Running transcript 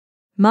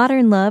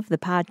Modern Love, the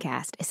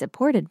podcast, is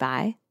supported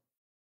by...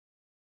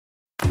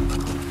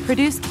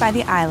 Produced by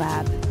the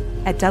iLab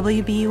at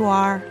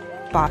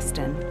WBUR,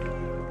 Boston.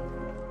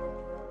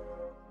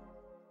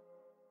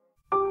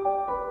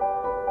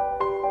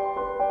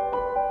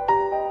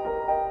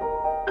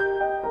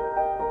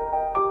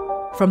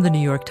 From the New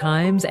York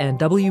Times and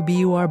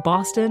WBUR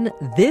Boston,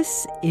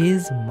 this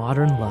is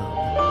Modern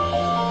Love.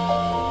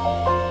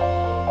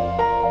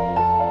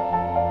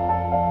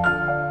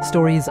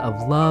 Stories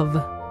of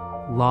love,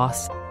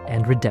 loss,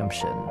 and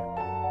redemption.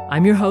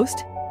 I'm your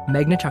host,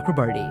 Meghna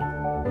Chakrabarty.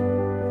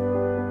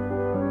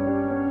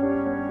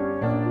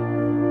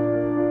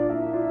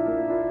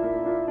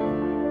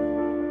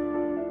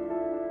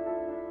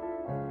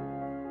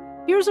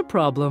 Here's a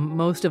problem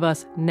most of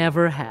us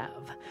never have.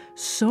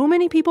 So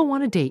many people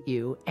want to date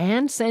you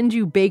and send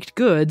you baked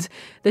goods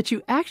that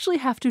you actually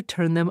have to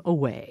turn them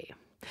away.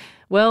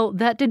 Well,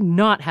 that did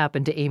not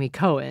happen to Amy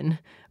Cohen,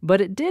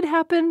 but it did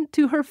happen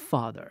to her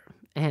father.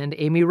 And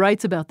Amy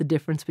writes about the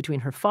difference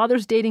between her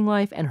father's dating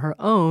life and her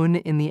own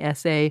in the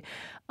essay,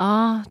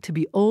 Ah, to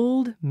be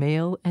Old,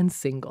 Male, and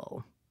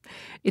Single.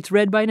 It's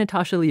read by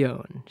Natasha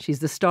Lyonne. She's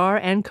the star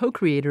and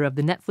co-creator of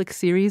the Netflix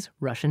series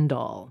Russian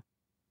Doll.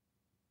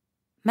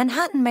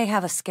 Manhattan may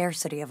have a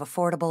scarcity of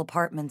affordable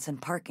apartments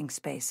and parking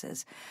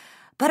spaces,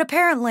 but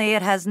apparently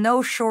it has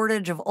no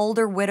shortage of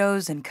older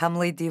widows and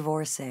comely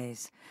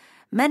divorcees,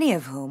 many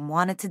of whom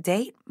wanted to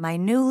date my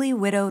newly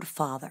widowed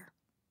father.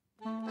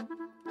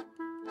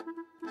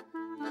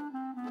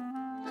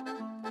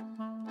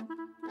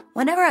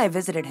 Whenever I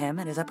visited him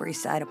at his Upper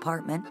East Side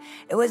apartment,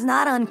 it was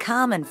not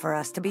uncommon for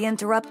us to be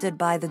interrupted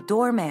by the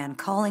doorman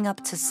calling up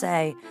to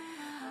say,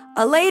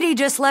 "A lady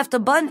just left a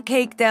bundt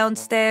cake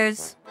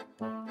downstairs."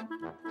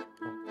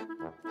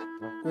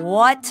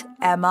 "What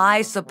am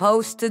I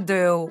supposed to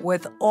do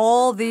with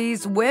all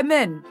these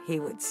women?" he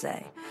would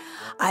say.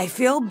 "I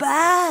feel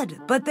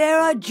bad, but there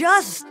are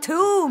just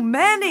too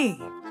many."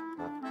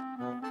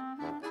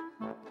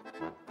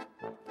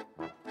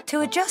 To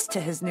adjust to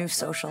his new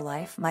social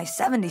life, my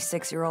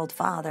 76-year-old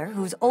father,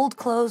 whose old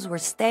clothes were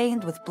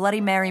stained with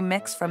Bloody Mary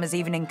mix from his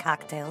evening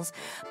cocktails,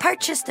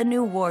 purchased a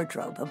new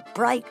wardrobe of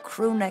bright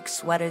crew-neck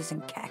sweaters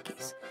and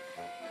khakis.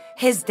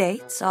 His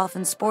dates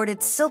often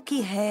sported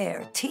silky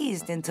hair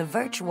teased into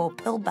virtual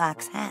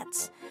pillbacks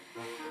hats.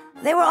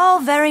 They were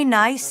all very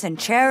nice and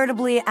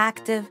charitably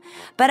active,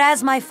 but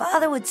as my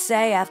father would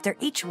say after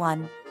each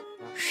one,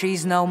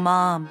 "She's no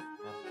mom."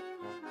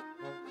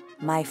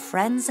 My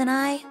friends and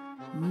I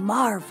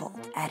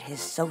marveled at his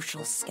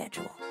social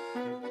schedule.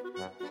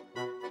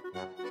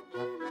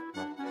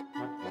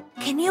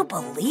 "Can you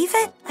believe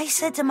it?" I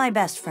said to my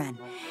best friend.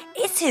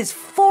 "It's his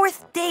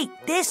 4th date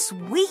this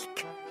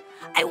week.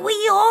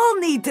 We all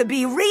need to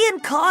be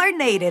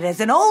reincarnated as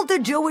an older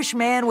Jewish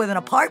man with an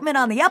apartment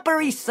on the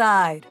Upper East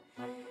Side."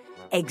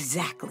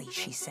 "Exactly,"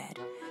 she said.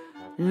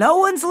 "No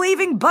one's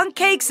leaving bundt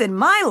cakes in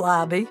my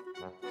lobby."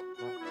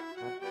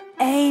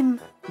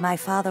 "Aim," my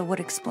father would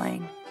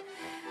explain.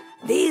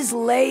 "These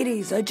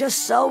ladies are just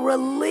so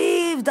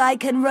relieved I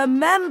can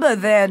remember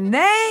their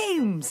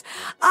names.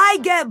 I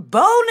get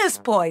bonus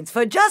points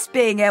for just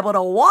being able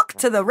to walk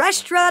to the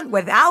restaurant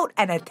without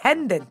an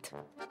attendant."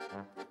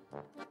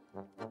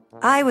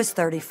 I was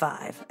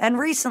 35 and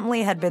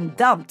recently had been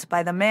dumped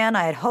by the man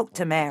I had hoped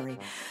to marry.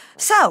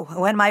 So,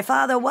 when my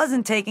father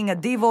wasn't taking a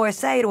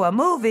divorcee to a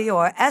movie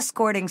or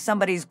escorting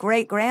somebody's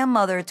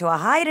great-grandmother to a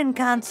Haydn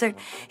concert,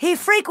 he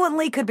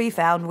frequently could be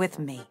found with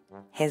me,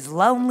 his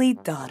lonely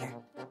daughter.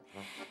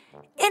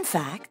 In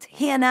fact,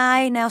 he and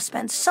I now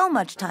spend so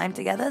much time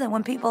together that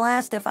when people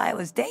asked if I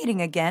was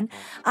dating again,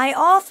 I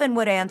often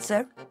would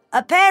answer,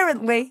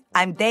 "Apparently,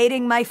 I'm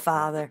dating my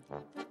father."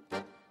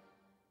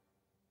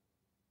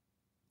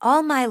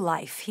 All my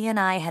life, he and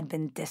I had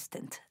been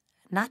distant,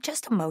 not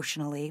just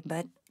emotionally,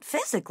 but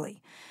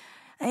physically.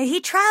 He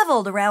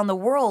traveled around the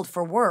world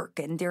for work,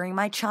 and during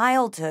my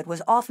childhood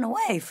was often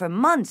away for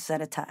months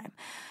at a time.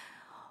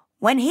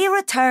 When he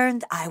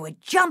returned, I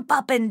would jump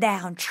up and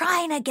down,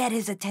 trying to get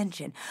his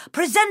attention,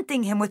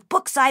 presenting him with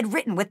books I'd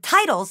written with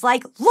titles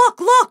like,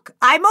 "Look, look,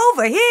 I'm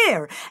over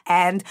here,"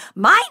 and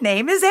 "My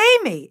name is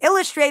Amy,"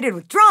 illustrated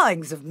with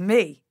drawings of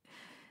me.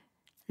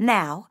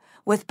 Now,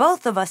 with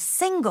both of us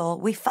single,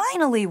 we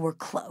finally were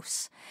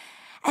close.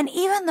 And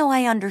even though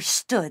I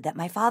understood that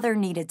my father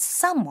needed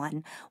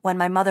someone, when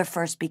my mother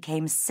first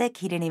became sick,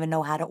 he didn't even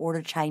know how to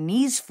order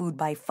Chinese food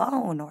by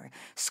phone or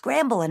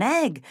scramble an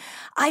egg,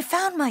 I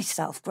found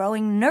myself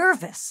growing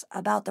nervous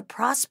about the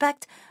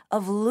prospect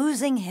of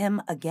losing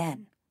him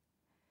again.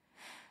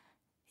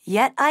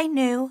 Yet I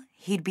knew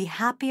he'd be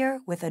happier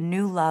with a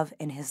new love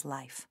in his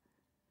life.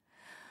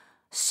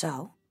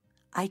 So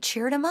I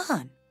cheered him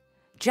on,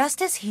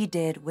 just as he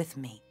did with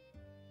me.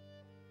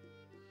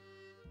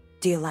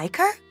 "Do you like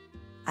her?"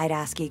 I'd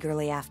ask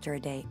eagerly after a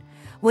date.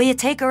 "Will you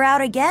take her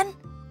out again?"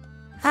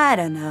 "I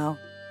don't know.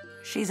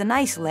 She's a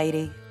nice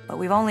lady, but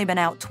we've only been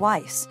out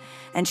twice,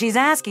 and she's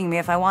asking me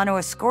if I want to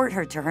escort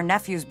her to her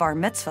nephew's bar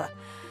mitzvah.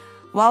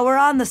 While we're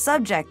on the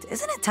subject,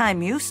 isn't it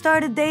time you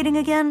started dating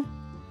again?"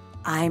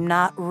 "I'm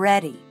not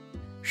ready.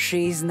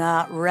 "She's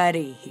not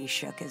ready," he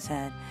shook his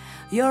head.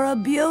 "You're a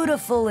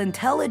beautiful,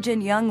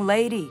 intelligent young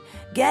lady.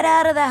 Get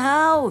out of the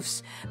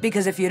house.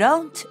 Because if you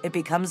don't, it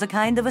becomes a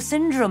kind of a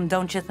syndrome,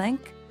 don't you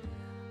think?"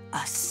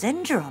 A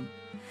syndrome?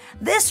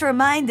 This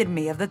reminded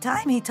me of the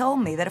time he told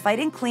me that if I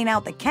didn't clean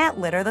out the cat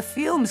litter, the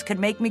fumes could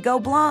make me go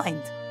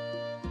blind.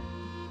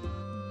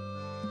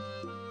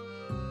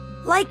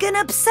 "Like an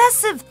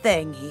obsessive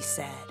thing," he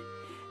said.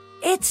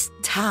 "It's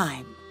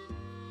time.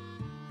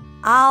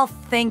 I'll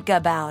think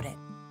about it."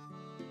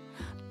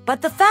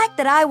 But the fact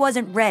that I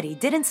wasn't ready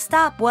didn't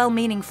stop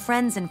well-meaning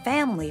friends and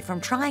family from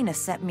trying to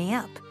set me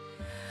up.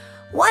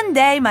 One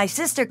day, my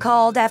sister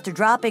called after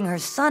dropping her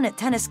son at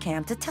tennis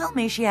camp to tell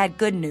me she had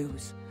good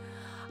news.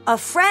 A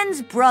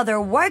friend's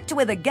brother worked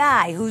with a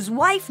guy whose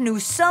wife knew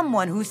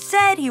someone who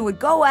said he would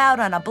go out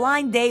on a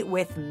blind date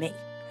with me.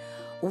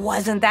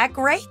 Wasn't that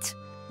great?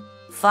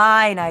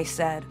 "Fine," I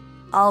said.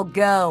 "I'll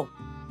go."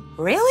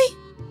 "Really?"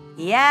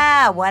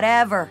 "Yeah,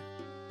 whatever."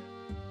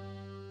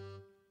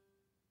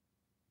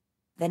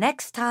 The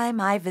next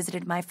time I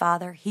visited my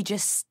father, he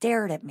just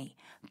stared at me,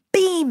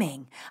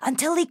 beaming,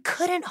 until he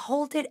couldn't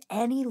hold it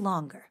any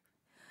longer.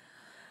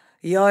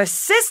 "Your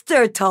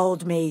sister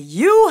told me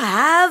you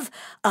have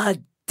a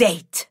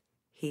date,"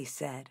 he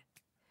said.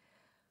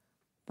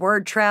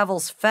 "Word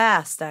travels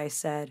fast," I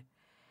said.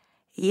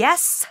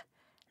 "Yes,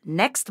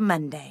 next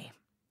Monday."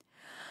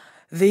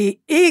 "The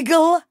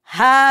eagle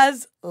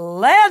has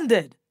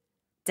landed."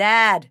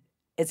 "Dad,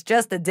 it's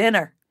just a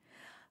dinner."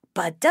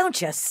 "But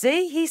don't you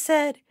see," he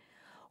said,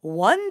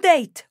 "one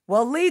date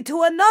will lead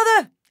to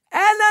another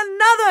and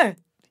another."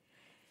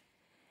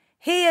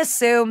 He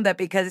assumed that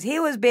because he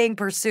was being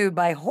pursued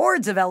by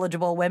hordes of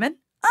eligible women,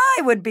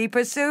 I would be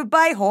pursued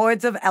by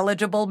hordes of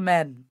eligible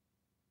men.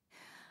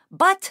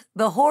 But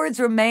the hordes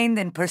remained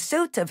in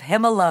pursuit of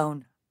him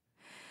alone.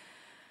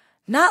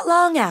 Not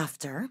long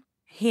after,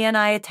 he and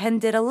I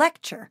attended a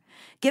lecture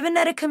given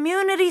at a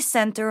community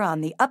center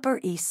on the Upper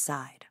East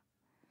Side.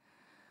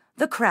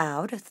 The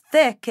crowd,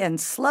 thick and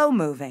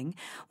slow-moving,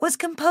 was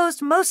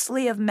composed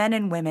mostly of men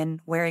and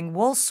women wearing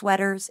wool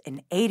sweaters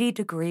in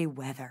 80-degree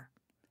weather.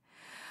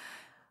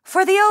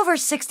 For the over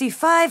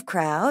 65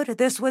 crowd,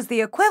 this was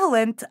the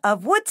equivalent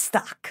of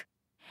Woodstock.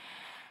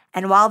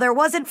 And while there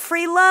wasn't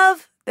free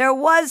love, there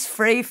was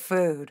free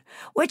food,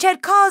 which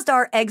had caused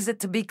our exit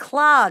to be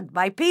clogged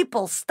by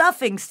people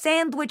stuffing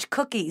sandwich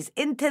cookies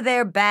into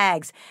their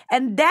bags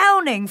and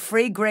downing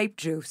free grape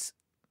juice.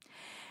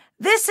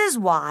 This is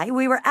why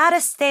we were at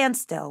a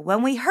standstill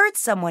when we heard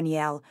someone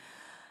yell,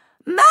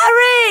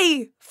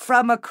 "Mary!"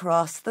 from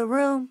across the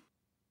room.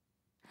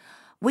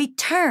 We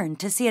turned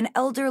to see an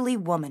elderly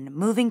woman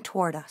moving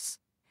toward us,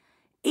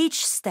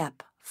 each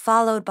step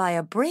followed by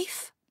a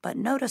brief but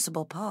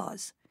noticeable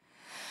pause.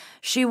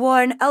 She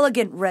wore an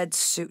elegant red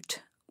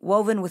suit,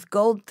 woven with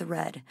gold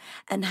thread,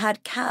 and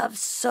had calves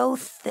so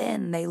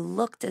thin they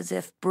looked as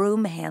if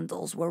broom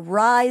handles were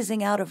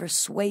rising out of her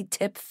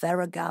suede-tip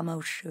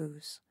Ferragamo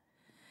shoes.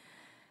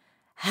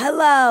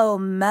 "Hello,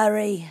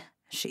 Mary,"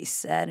 she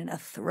said in a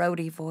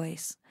throaty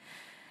voice.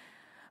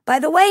 By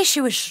the way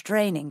she was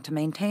straining to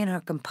maintain her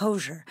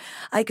composure,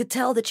 I could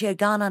tell that she had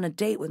gone on a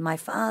date with my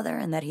father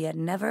and that he had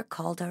never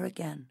called her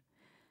again.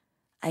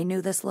 I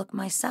knew this look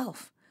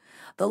myself,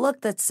 the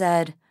look that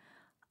said,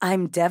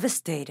 "I'm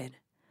devastated,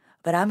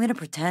 but I'm going to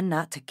pretend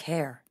not to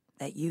care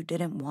that you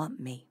didn't want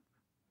me."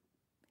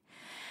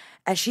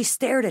 As she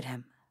stared at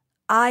him,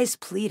 eyes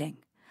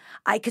pleading,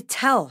 I could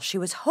tell she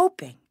was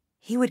hoping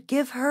he would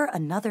give her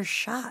another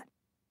shot.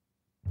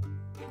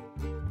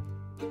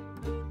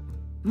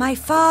 My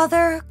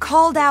father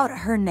called out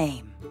her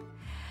name,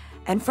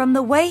 and from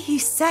the way he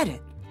said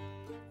it,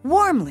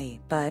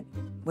 warmly but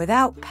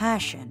without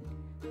passion,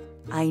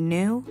 I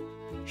knew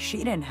she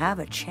didn't have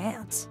a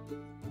chance.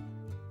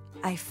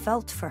 I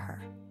felt for her.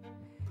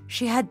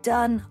 She had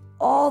done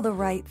all the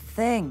right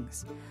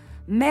things,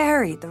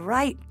 married the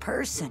right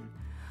person.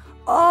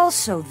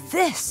 Also,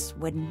 this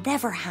would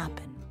never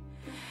happen.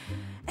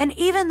 And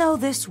even though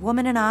this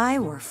woman and I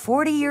were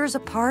 40 years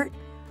apart,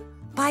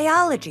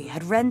 biology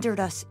had rendered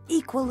us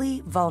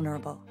equally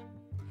vulnerable.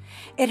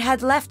 It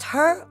had left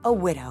her a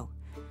widow,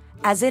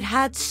 as it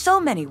had so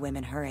many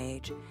women her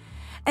age,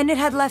 and it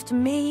had left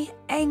me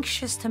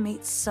anxious to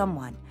meet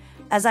someone,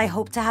 as I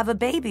hoped to have a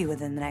baby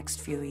within the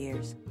next few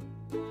years.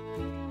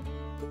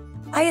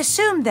 I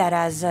assumed that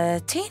as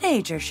a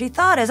teenager she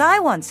thought, as I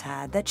once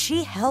had, that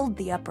she held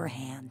the upper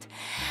hand.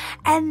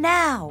 And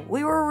now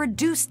we were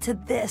reduced to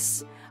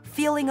this,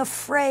 feeling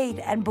afraid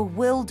and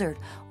bewildered,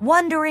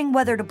 wondering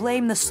whether to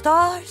blame the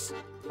stars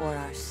or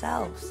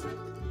ourselves.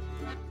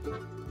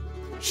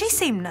 "She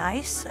seemed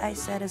nice," I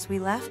said as we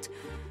left.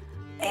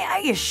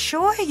 "Are you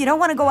sure you don't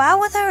want to go out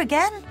with her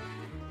again?"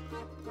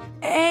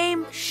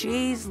 "Aim,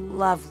 she's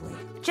lovely.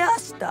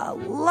 Just a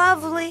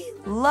lovely,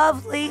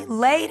 lovely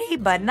lady,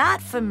 but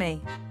not for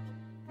me."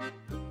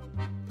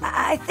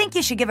 "I think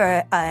you should give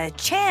her a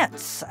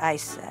chance," I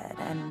said,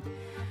 and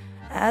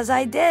as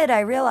I did, I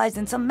realized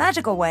in some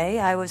magical way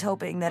I was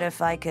hoping that if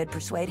I could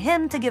persuade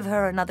him to give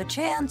her another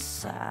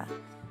chance,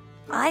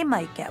 I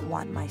might get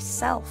one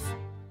myself.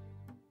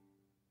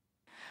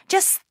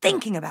 Just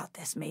thinking about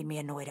this made me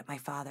annoyed at my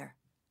father.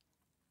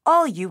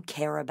 "All you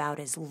care about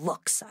is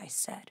looks," I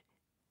said.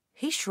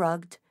 He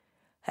shrugged.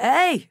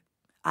 "Hey,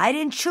 I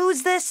didn't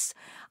choose this.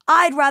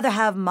 I'd rather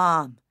have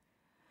Mom.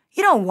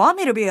 You don't want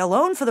me to be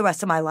alone for the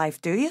rest of my life,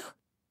 do you?"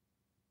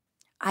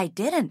 I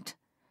didn't.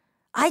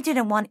 I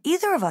didn't want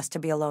either of us to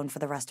be alone for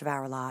the rest of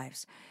our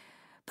lives.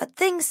 But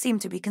things seemed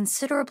to be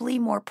considerably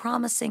more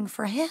promising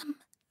for him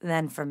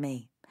than for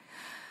me.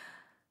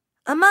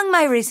 Among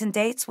my recent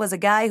dates was a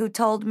guy who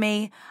told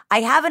me,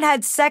 "I haven't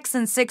had sex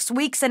in 6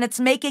 weeks and it's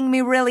making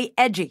me really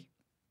edgy."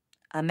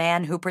 A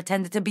man who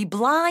pretended to be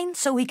blind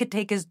so he could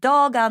take his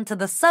dog onto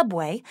the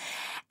subway,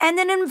 and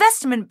an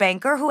investment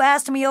banker who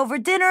asked me over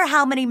dinner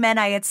how many men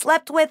I had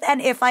slept with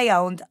and if I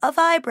owned a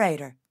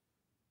vibrator.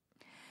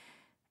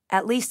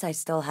 At least I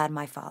still had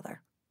my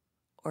father,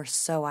 or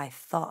so I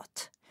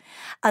thought,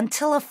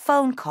 until a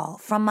phone call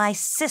from my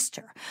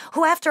sister,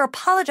 who, after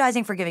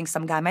apologizing for giving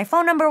some guy my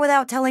phone number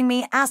without telling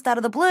me, asked out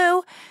of the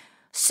blue,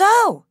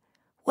 "So,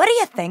 what do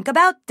you think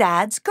about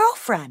Dad's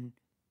girlfriend?"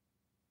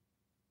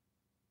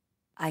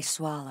 I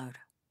swallowed.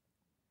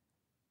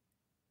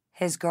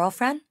 His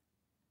girlfriend?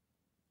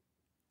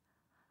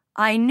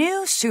 I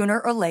knew sooner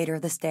or later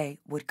this day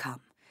would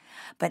come.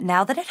 But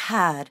now that it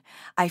had,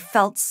 I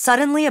felt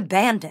suddenly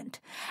abandoned,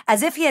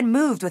 as if he had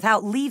moved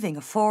without leaving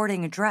a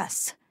forwarding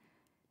address.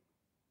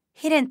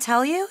 "He didn't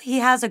tell you he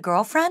has a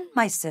girlfriend?"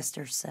 my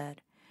sister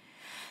said.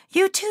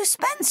 "You two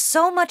spend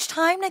so much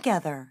time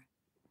together."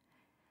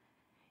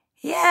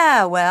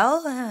 "Yeah,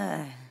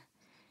 well,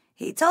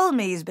 he told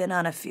me he's been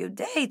on a few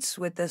dates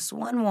with this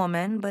one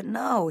woman, but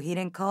no, he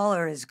didn't call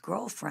her his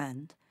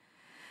girlfriend."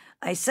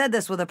 I said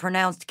this with a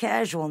pronounced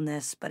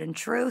casualness, but in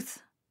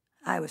truth,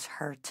 I was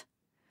hurt.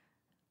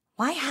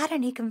 Why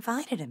hadn't he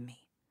confided in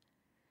me?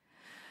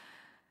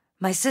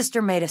 My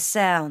sister made a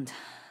sound,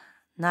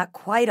 not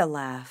quite a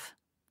laugh.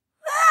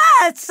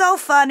 "It's so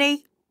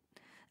funny.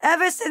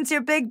 Ever since your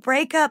big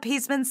breakup,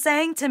 he's been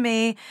saying to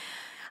me,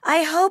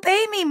 'I hope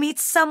Amy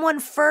meets someone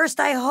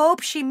first. I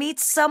hope she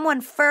meets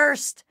someone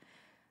first.'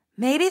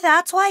 Maybe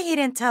that's why he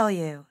didn't tell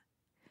you."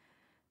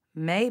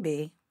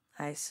 "Maybe,"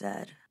 I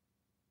said.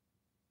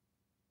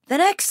 The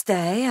next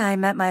day, I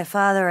met my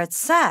father at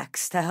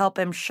Saks to help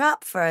him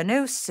shop for a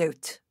new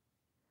suit.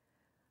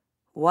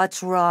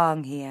 "What's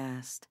wrong?" he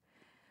asked.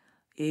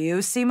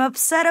 "You seem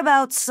upset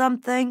about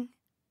something."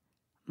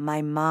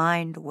 My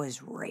mind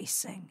was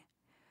racing.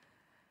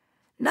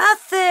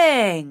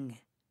 "Nothing."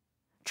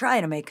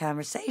 Trying to make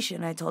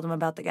conversation, I told him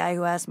about the guy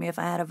who asked me if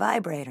I had a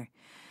vibrator.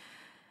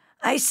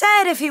 I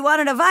said if he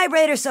wanted a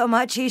vibrator so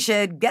much, he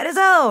should get his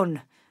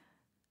own.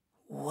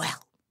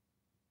 "Well,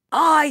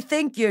 I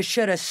think you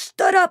should have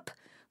stood up,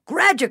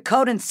 grabbed your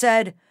coat, and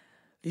said,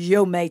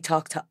 'You may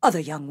talk to other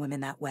young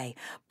women that way,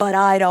 but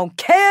I don't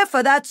care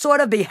for that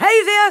sort of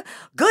behavior.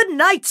 Good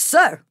night,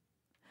 sir.'"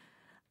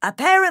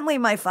 Apparently,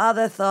 my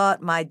father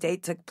thought my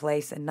date took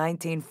place in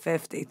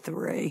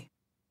 1953.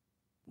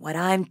 "What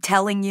I'm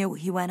telling you,"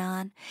 he went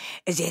on,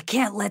 "is you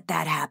can't let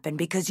that happen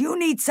because you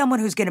need someone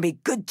who's going to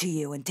be good to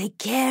you and take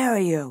care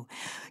of you.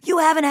 You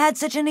haven't had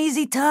such an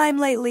easy time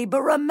lately,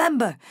 but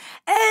remember,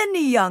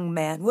 any young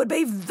man would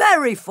be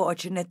very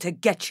fortunate to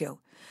get you.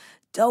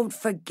 Don't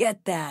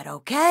forget that,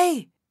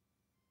 okay?"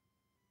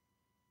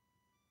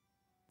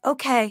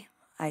 "Okay,"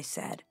 I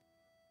said.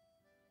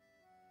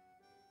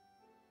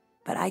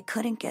 But I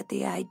couldn't get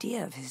the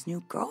idea of his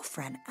new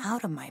girlfriend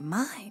out of my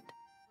mind.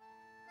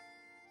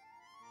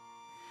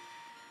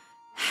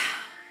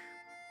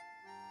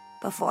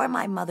 Before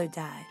my mother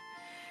died,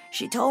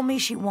 she told me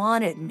she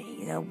wanted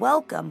me to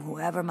welcome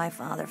whoever my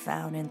father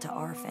found into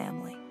our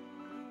family.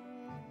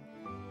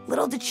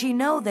 Little did she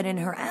know that in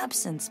her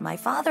absence, my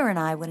father and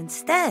I would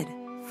instead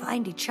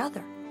find each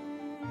other.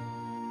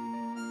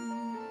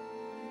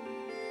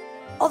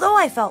 Although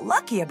I felt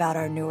lucky about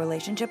our new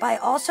relationship, I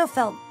also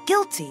felt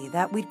guilty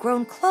that we'd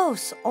grown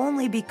close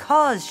only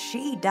because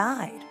she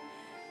died.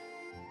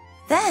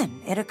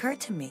 Then it occurred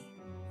to me,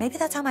 maybe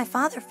that's how my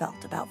father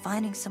felt about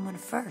finding someone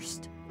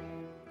first.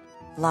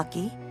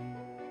 Lucky,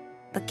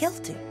 but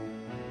guilty.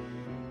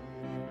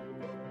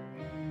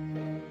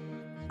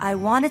 I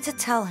wanted to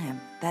tell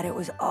him that it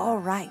was all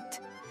right,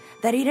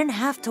 that he didn't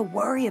have to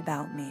worry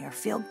about me or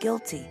feel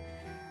guilty,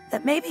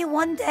 that maybe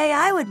one day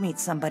I would meet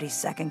somebody's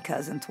second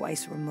cousin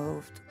twice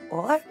removed,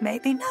 or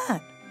maybe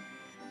not.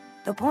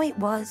 The point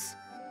was,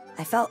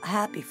 I felt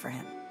happy for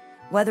him,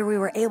 whether we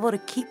were able to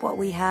keep what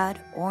we had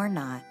or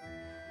not.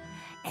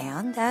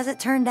 And as it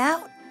turned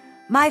out,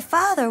 my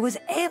father was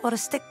able to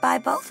stick by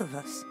both of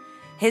us,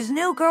 his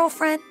new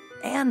girlfriend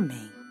and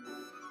me.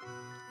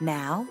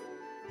 Now,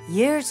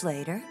 years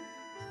later,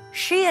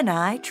 she and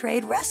I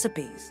trade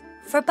recipes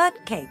for bun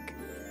cake.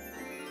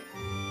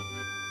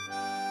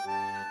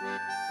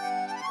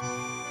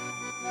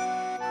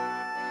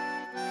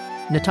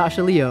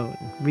 Natasha Lyonne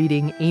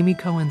reading Amy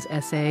Cohen's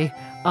essay,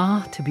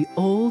 Ah, to be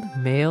Old,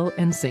 Male,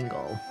 and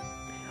Single.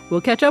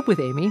 We'll catch up with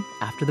Amy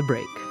after the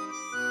break.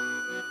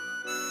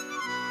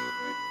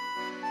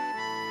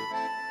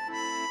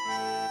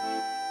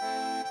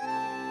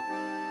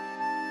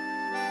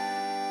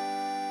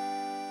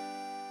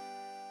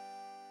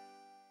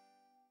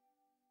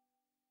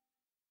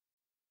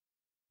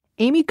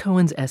 Amy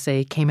Cohen's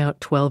essay came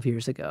out 12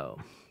 years ago.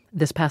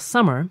 This past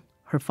summer,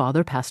 her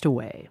father passed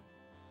away.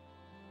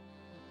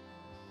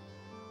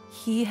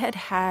 He had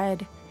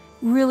had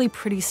really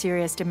pretty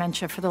serious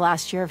dementia for the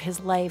last year of his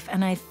life.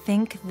 And I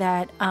think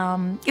that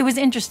it was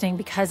interesting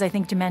because I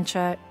think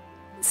dementia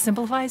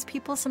simplifies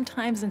people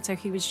sometimes. And so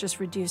he was just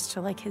reduced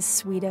to like his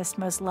sweetest,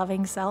 most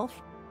loving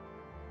self.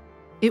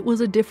 It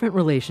was a different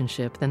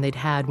relationship than they'd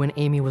had when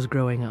Amy was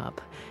growing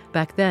up.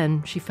 Back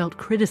then, she felt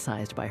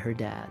criticized by her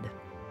dad.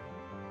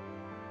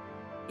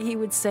 He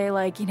would say,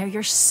 like,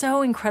 you're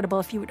so incredible.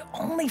 If you would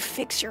only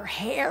fix your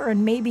hair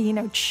and maybe,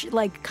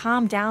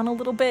 calm down a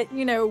little bit.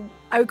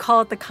 I would call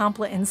it the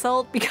compliment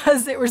insult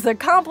because it was a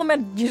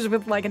compliment used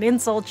with like an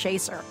insult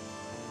chaser.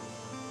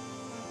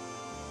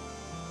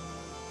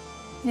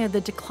 The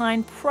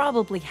decline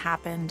probably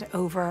happened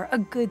over a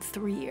good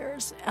 3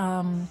 years.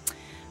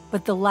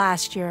 But the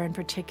last year in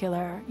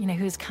particular,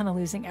 he was kind of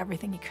losing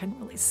everything. He couldn't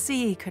really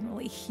see, he couldn't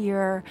really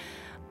hear.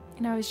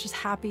 I was just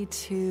happy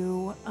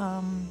to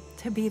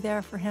be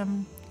there for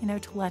him,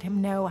 to let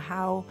him know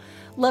how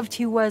loved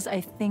he was. I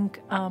think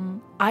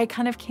I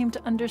kind of came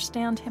to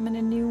understand him in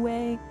a new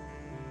way.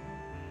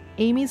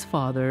 Amy's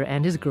father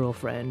and his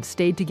girlfriend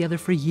stayed together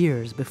for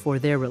years before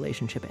their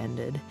relationship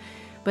ended.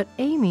 But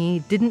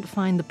Amy didn't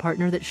find the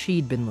partner that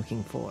she'd been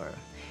looking for.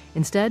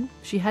 Instead,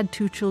 she had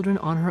 2 children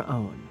on her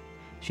own.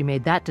 She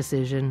made that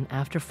decision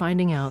after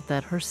finding out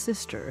that her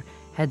sister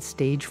had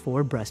stage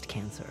 4 breast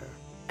cancer.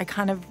 I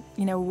kind of,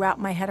 wrapped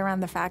my head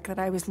around the fact that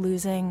I was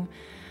losing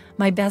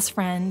my best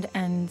friend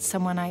and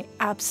someone I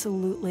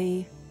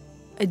absolutely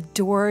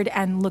adored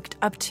and looked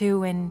up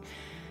to in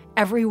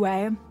every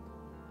way.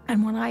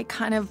 And when I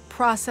kind of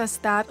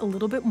processed that a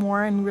little bit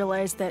more and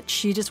realized that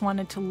she just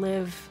wanted to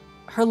live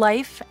her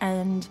life,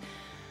 and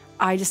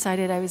I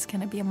decided I was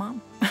going to be a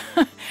mom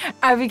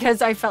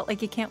because I felt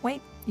like you can't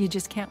wait. You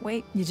just can't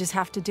wait. You just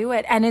have to do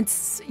it. And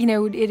it's,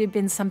 it had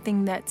been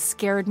something that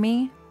scared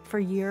me for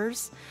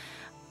years.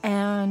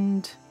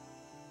 And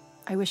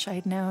I wish I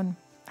had known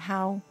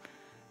how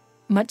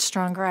much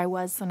stronger I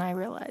was than I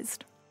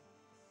realized.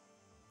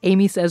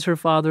 Amy says her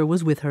father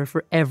was with her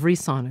for every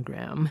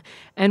sonogram.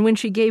 And when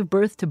she gave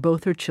birth to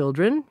both her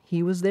children,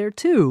 he was there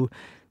too.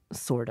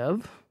 Sort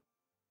of.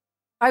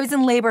 I was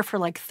in labor for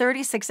like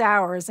 36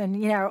 hours. And,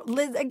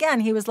 again,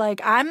 he was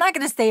like, I'm not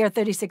going to stay here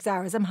 36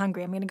 hours. I'm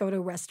hungry. I'm going to go to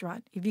a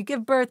restaurant. If you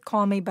give birth,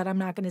 call me, but I'm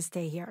not going to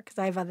stay here because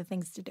I have other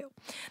things to do.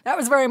 That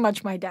was very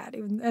much my dad.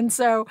 And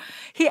so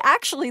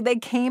they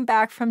came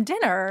back from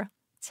dinner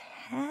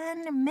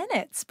 10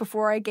 minutes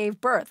before I gave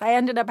birth. I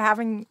ended up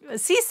having a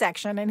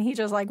C-section and he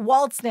just like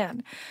waltzed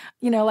in,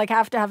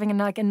 after having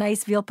a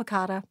nice veal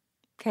piccata.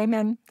 Came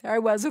in. There I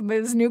was with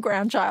his new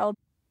grandchild.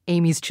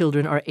 Amy's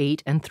children are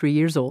 8 and 3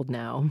 years old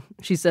now.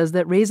 She says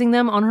that raising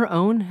them on her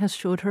own has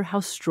showed her how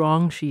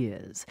strong she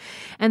is.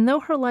 And though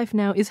her life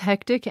now is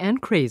hectic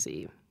and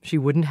crazy, she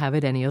wouldn't have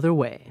it any other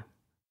way.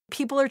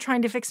 People are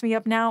trying to fix me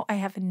up now. I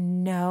have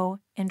no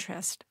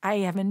interest.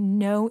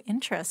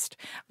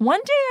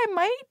 One day I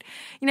might.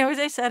 As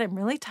I said, I'm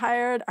really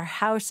tired. Our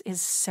house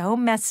is so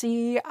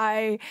messy.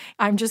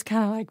 I'm just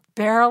kind of like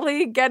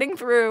barely getting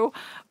through.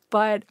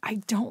 But I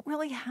don't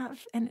really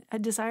have a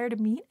desire to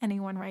meet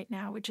anyone right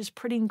now, which is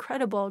pretty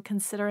incredible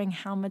considering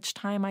how much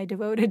time I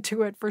devoted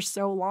to it for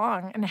so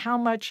long and how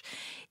much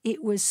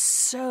it was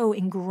so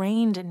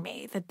ingrained in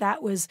me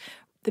that was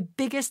the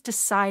biggest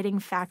deciding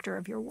factor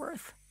of your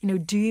worth.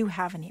 Do you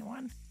have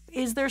anyone?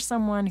 Is there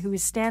someone who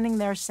is standing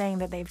there saying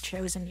that they've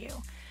chosen you?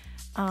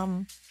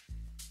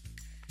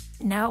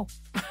 No.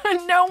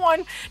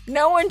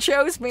 No one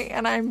chose me,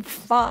 and I'm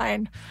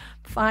fine.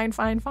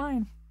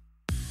 Fine.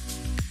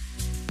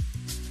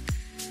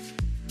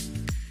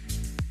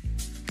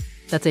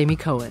 That's Amy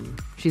Cohen.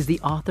 She's the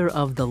author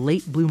of The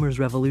Late Bloomers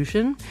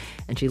Revolution,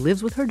 and she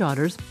lives with her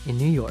daughters in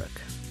New York.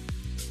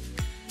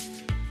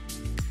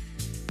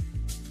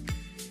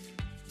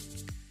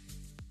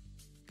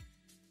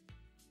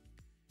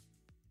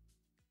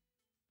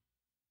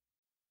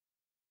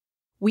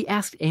 We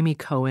asked Amy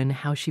Cohen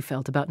how she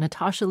felt about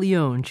Natasha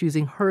Lyonne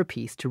choosing her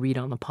piece to read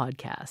on the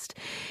podcast.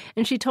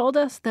 And she told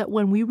us that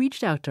when we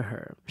reached out to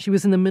her, she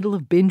was in the middle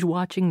of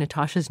binge-watching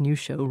Natasha's new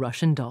show,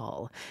 Russian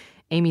Doll.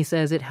 Amy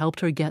says it helped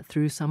her get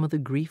through some of the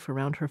grief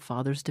around her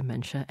father's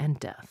dementia and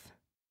death.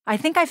 I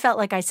think I felt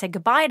like I said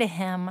goodbye to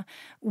him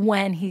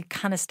when he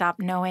kind of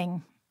stopped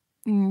knowing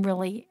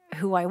really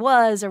who I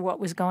was or what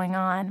was going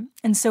on.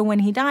 And so when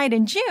he died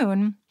in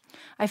June,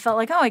 I felt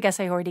like, I guess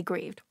I already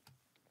grieved.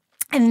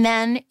 And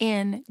then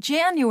in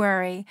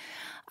January,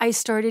 I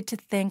started to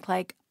think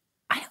like,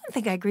 I don't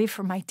think I grieved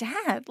for my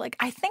dad. Like,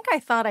 I think I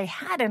thought I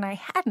had and I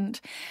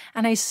hadn't.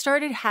 And I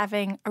started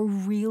having a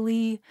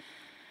really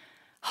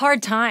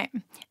hard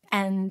time.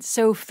 And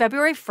so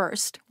February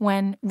 1st,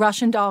 when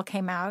Russian Doll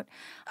came out,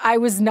 I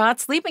was not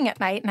sleeping at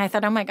night. And I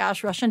thought, oh my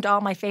gosh, Russian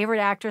Doll, my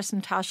favorite actress,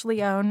 Natasha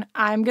Lyonne,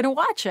 I'm going to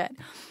watch it.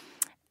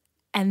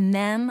 And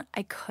then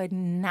I could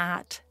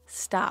not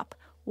stop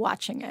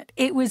watching it.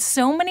 It was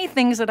so many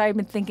things that I've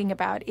been thinking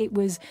about. It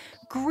was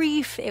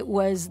grief. It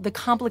was the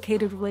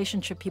complicated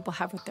relationship people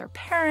have with their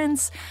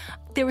parents.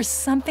 There was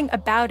something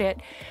about it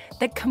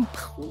that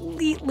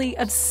completely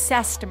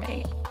obsessed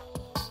me.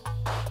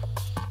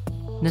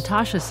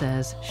 Natasha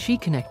says she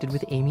connected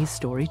with Amy's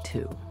story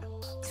too.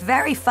 It's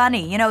very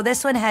funny. You know,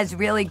 this one has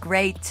really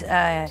great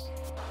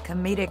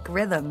comedic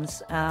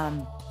rhythms.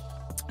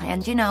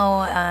 And, you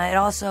know, it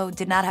also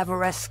did not have a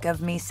risk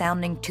of me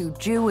sounding too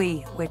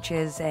Jewy, which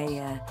is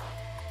an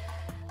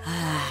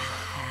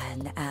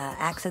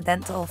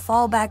accidental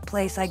fallback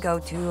place I go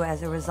to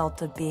as a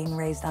result of being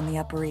raised on the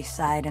Upper East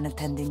Side and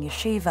attending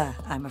yeshiva,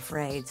 I'm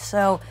afraid.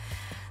 So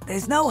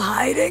there's no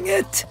hiding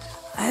it.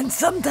 And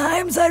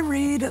sometimes I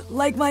read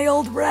like my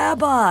old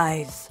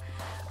rabbis.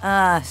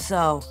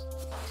 So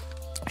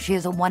she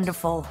is a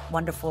wonderful,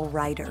 wonderful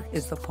writer,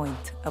 is the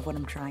point of what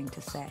I'm trying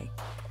to say.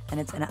 And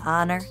it's an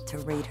honor to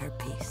read her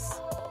piece.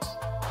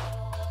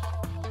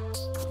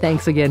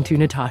 Thanks again to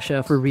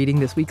Natasha for reading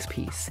this week's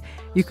piece.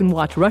 You can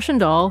watch Russian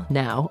Doll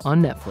now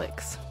on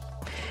Netflix.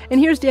 And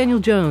here's Daniel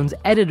Jones,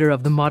 editor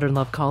of the Modern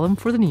Love column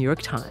for the New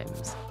York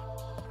Times.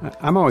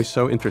 I'm always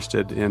so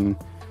interested in,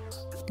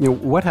 you know,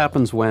 what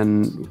happens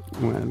when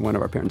one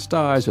of our parents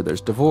dies, or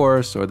there's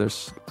divorce, or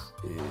there's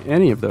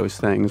any of those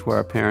things where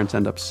our parents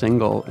end up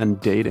single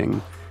and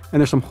dating. And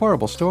there's some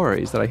horrible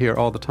stories that I hear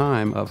all the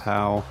time of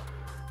how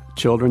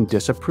children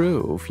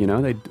disapprove. You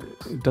know, it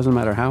doesn't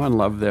matter how in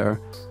love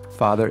their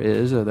father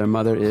is or their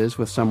mother is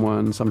with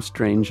someone, some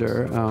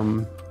stranger.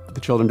 The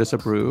children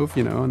disapprove,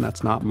 you know, and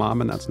that's not mom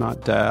and that's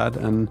not dad.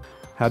 And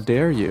how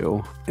dare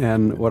you?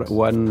 And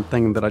one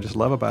thing that I just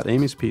love about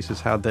Amy's piece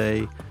is how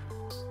they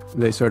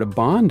sort of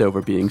bond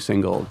over being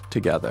single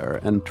together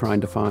and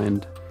trying to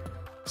find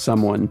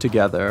someone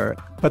together.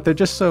 But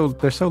they're so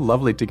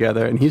lovely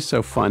together, and he's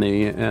so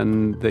funny,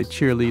 and they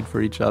cheerlead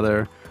for each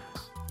other.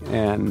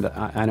 And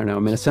I don't know, I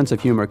mean, a sense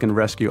of humor can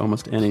rescue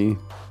almost any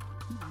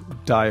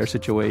dire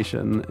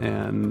situation,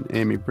 and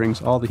Amy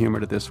brings all the humor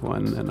to this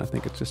one, and I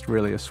think it's just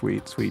really a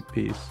sweet, sweet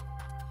piece.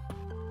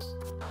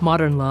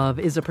 Modern Love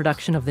is a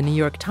production of the New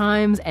York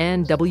Times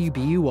and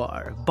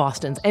WBUR,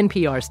 Boston's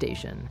NPR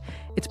station.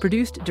 It's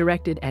produced,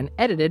 directed, and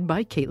edited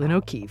by Caitlin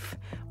O'Keefe.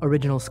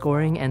 Original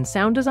scoring and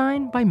sound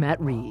design by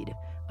Matt Reed.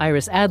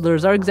 Iris Adler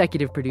is our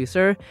executive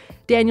producer.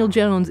 Daniel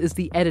Jones is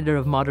the editor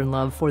of Modern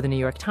Love for the New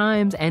York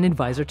Times and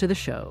advisor to the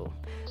show.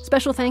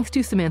 Special thanks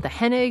to Samantha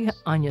Hennig,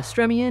 Anya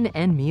Stremian,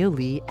 and Mia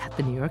Lee at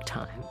the New York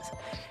Times.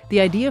 The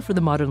idea for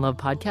the Modern Love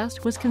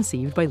podcast was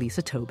conceived by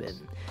Lisa Tobin.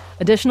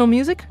 Additional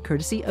music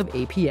courtesy of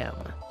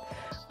APM.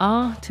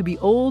 Ah, to Be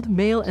Old,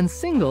 Male, and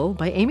Single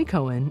by Amy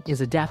Cohen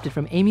is adapted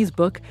from Amy's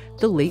book,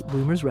 The Late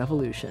Bloomers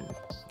Revolution.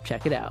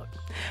 Check it out.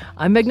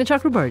 I'm Meghna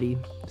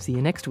Chakrabarty. See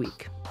you next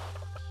week.